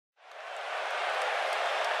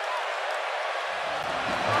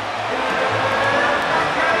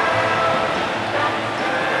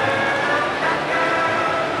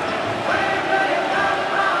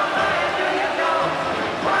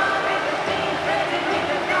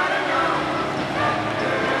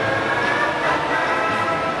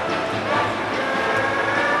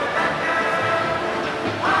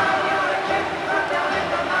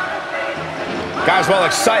Guys, while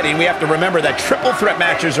exciting, we have to remember that triple threat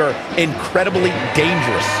matches are incredibly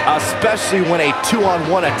dangerous. Especially when a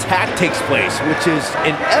 2-on-1 attack takes place, which is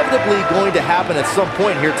inevitably going to happen at some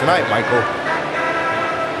point here tonight, Michael.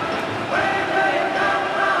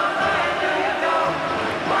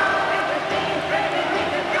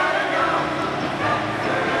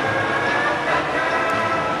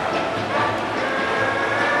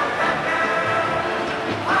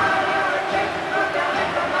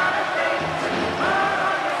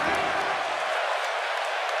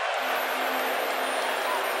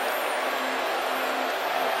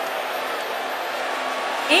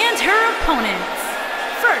 And her opponents,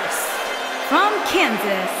 first, from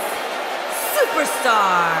Kansas,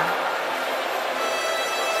 Superstar.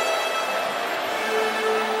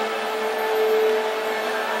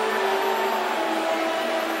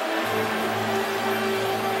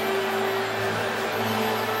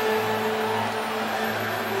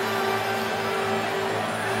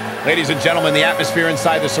 Ladies and gentlemen, the atmosphere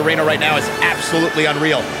inside this arena right now is absolutely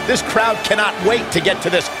unreal. This crowd cannot wait to get to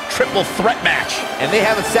this triple threat match. And they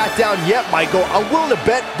haven't sat down yet, Michael. I'm willing to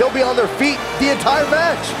bet they'll be on their feet the entire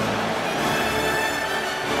match.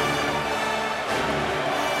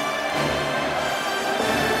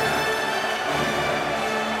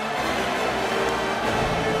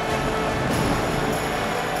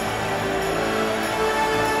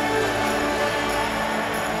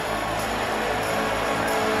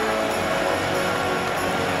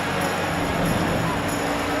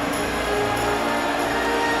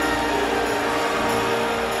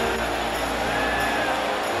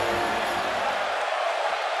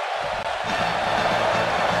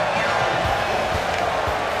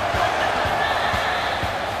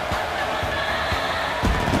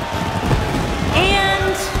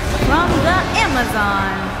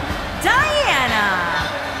 Amazon, Diana.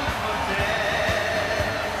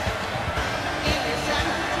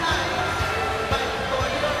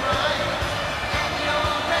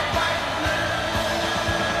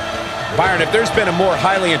 Byron, if there's been a more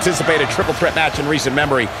highly anticipated triple threat match in recent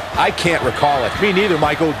memory, I can't recall it. Me neither,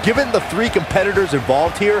 Michael. Given the three competitors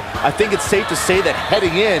involved here, I think it's safe to say that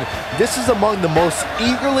heading in, this is among the most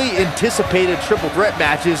eagerly anticipated triple threat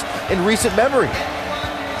matches in recent memory.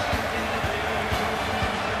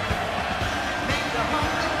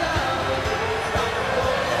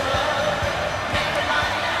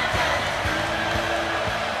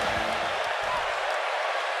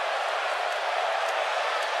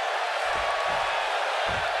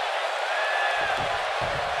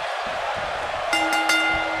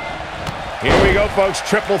 Here we go, folks.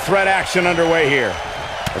 Triple threat action underway here.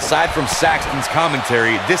 Aside from Saxton's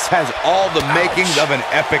commentary, this has all the makings of an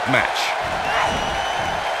epic match.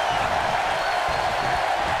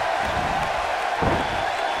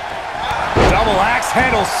 Double axe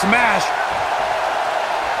handle smash.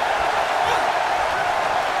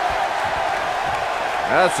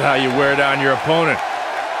 That's how you wear down your opponent.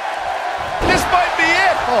 This might be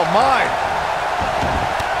it. Oh, my.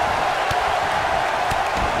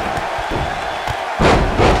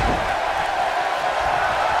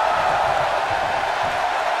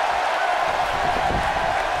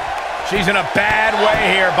 She's in a bad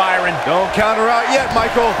way here, Byron. Don't count her out yet,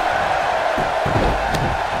 Michael.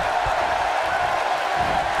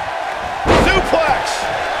 Suplex!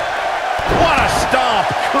 What a stomp!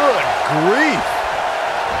 Good grief.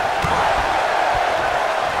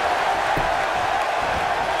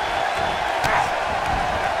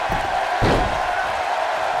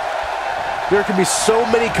 There can be so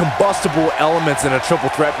many combustible elements in a triple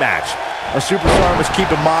threat match. A superstar must keep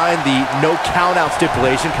in mind the no count-out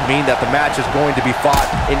stipulation can mean that the match is going to be fought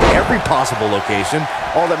in every possible location.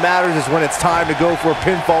 All that matters is when it's time to go for a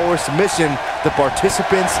pinfall or submission, the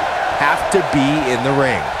participants have to be in the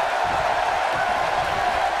ring.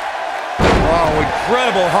 Oh,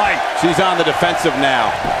 incredible height. She's on the defensive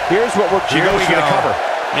now. Here's what we're... She goes for the cover.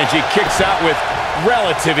 And she kicks out with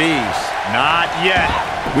relative ease. Not yet.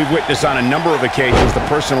 We've witnessed on a number of occasions the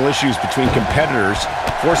personal issues between competitors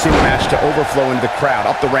forcing the match to overflow into the crowd,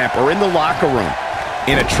 up the ramp, or in the locker room.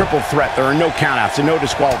 In a triple threat, there are no countouts and no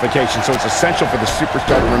disqualifications, so it's essential for the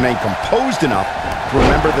superstar to remain composed enough to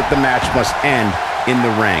remember that the match must end in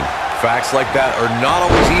the ring. Facts like that are not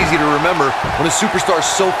always easy to remember when a superstar is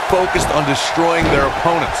so focused on destroying their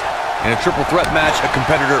opponents. In a triple threat match, a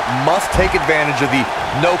competitor must take advantage of the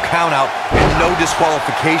no countout and no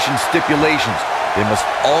disqualification stipulations. They must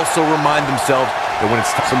also remind themselves that when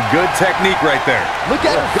it's some good technique right there. Look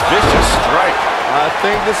at her. Vicious strike. I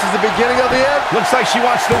think this is the beginning of the end. Looks like she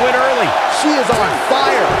wants to win early. She is on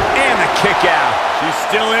fire. And the kick out. She's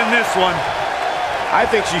still in this one. I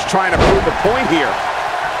think she's trying to prove a point here.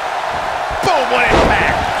 Boom, what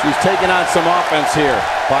impact. She's taking on some offense here.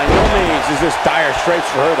 By no means is this dire straits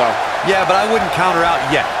for her, though. Yeah, but I wouldn't count her out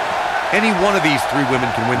yet. Any one of these three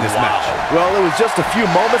women can win this match. Well, it was just a few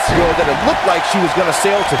moments ago that it looked like she was going to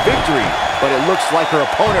sail to victory, but it looks like her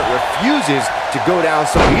opponent refuses to go down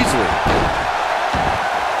so easily.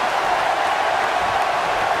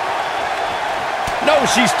 No,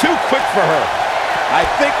 she's too quick for her. I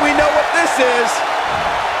think we know what this is.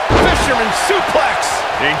 Fisherman suplex.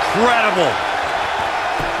 Incredible.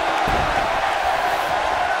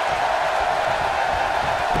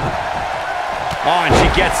 Oh, and she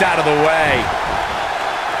gets out of the way.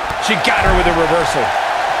 She got her with a reversal.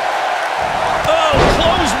 Oh,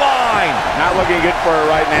 clothesline. Not looking good for her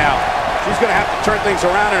right now. She's going to have to turn things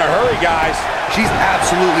around in a hurry, guys. She's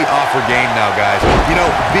absolutely off her game now, guys. You know,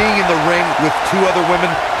 being in the ring with two other women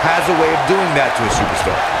has a way of doing that to a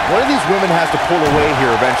superstar. One of these women has to pull away here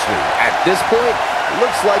eventually. At this point, it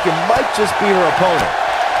looks like it might just be her opponent.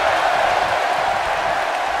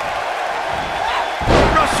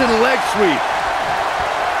 Russian leg sweep.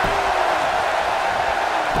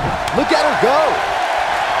 Look at her go.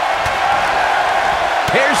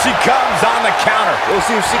 Here she comes on the counter. We'll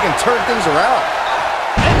see if she can turn things around.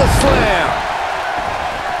 And the slam.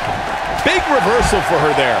 Big reversal for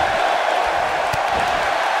her there.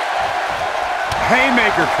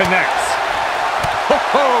 Haymaker connects.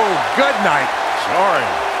 Oh, good night. Sorry.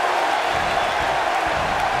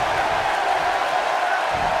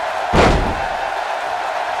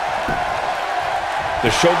 The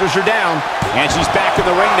shoulders are down, and she's back in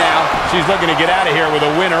the ring now. She's looking to get out of here with a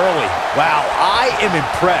win early. Wow, I am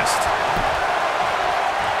impressed.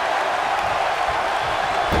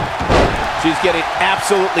 She's getting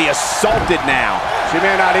absolutely assaulted now. She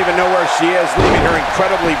may not even know where she is, leaving her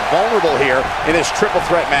incredibly vulnerable here in this triple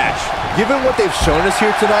threat match. Given what they've shown us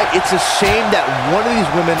here tonight, it's a shame that one of these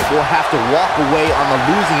women will have to walk away on the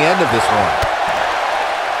losing end of this one.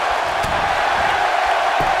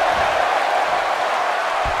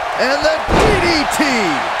 And the DDT!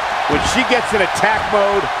 When she gets in attack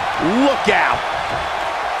mode, look out.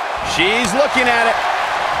 She's looking at it.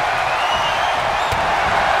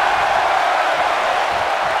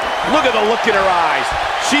 Look at the look in her eyes.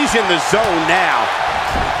 She's in the zone now.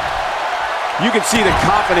 You can see the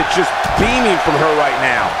confidence just beaming from her right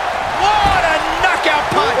now. What a knockout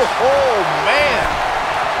punch! Oh, man!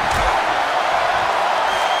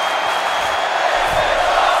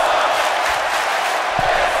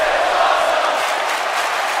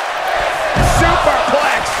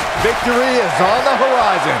 Superplex! Victory is on the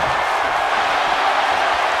horizon.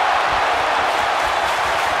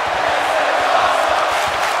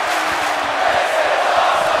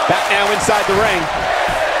 Back now inside the ring.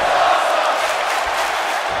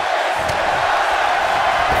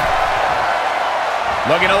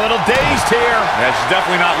 Looking a little dazed here. Yeah, she's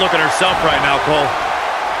definitely not looking herself right now, Cole.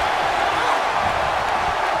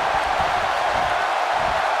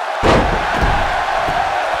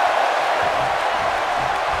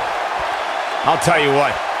 I'll tell you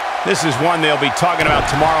what, this is one they'll be talking about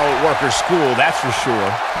tomorrow at work or school, that's for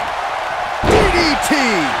sure. DDT!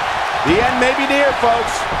 The end may be near, folks.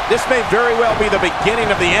 This may very well be the beginning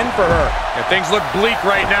of the end for her. Yeah, things look bleak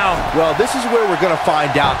right now. Well, this is where we're going to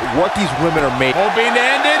find out what these women are made. Hoping to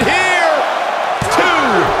end it here. 2.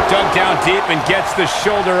 Dug down deep and gets the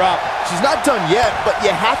shoulder up. She's not done yet, but you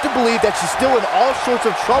have to believe that she's still in all sorts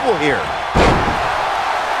of trouble here.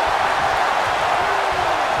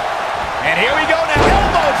 And here we go now,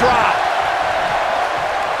 elbow drop.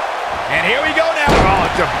 And here we go now. Oh,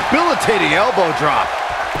 debilitating elbow drop.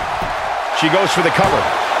 She goes for the cover.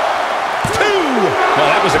 2. Well,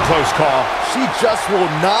 that was a close call. She just will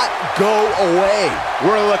not go away.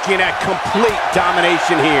 We're looking at complete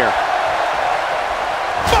domination here.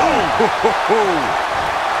 Boom!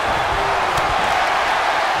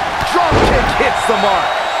 Drop kick hits the mark.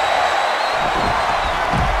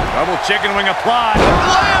 Double chicken wing applied.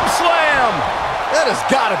 Lamb slam. That has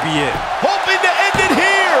got to be it. Hoping to end it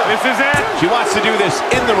here. This is it. She wants to do this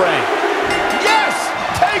in the ring. Yes!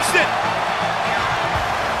 Takes it.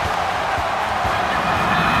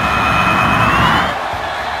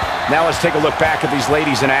 Now let's take a look back at these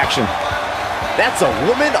ladies in action. That's a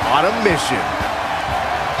woman on a mission.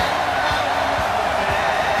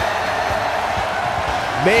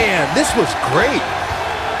 Man, this was great.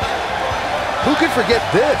 Who could forget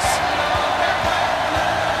this?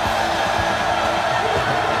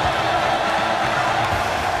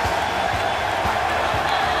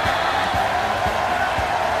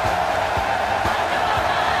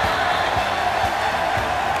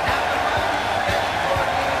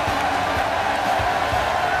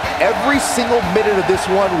 Every every single minute of this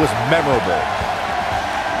one was memorable.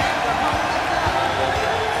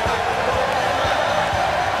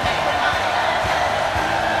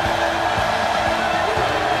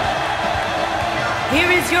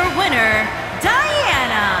 Here is your winner,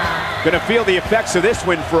 Diana. Gonna feel the effects of this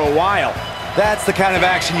win for a while. That's the kind of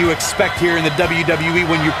action you expect here in the WWE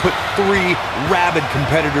when you put 3 rabid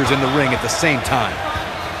competitors in the ring at the same time.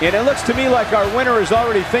 And it looks to me like our winner is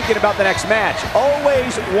already thinking about the next match.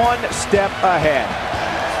 Always one step ahead.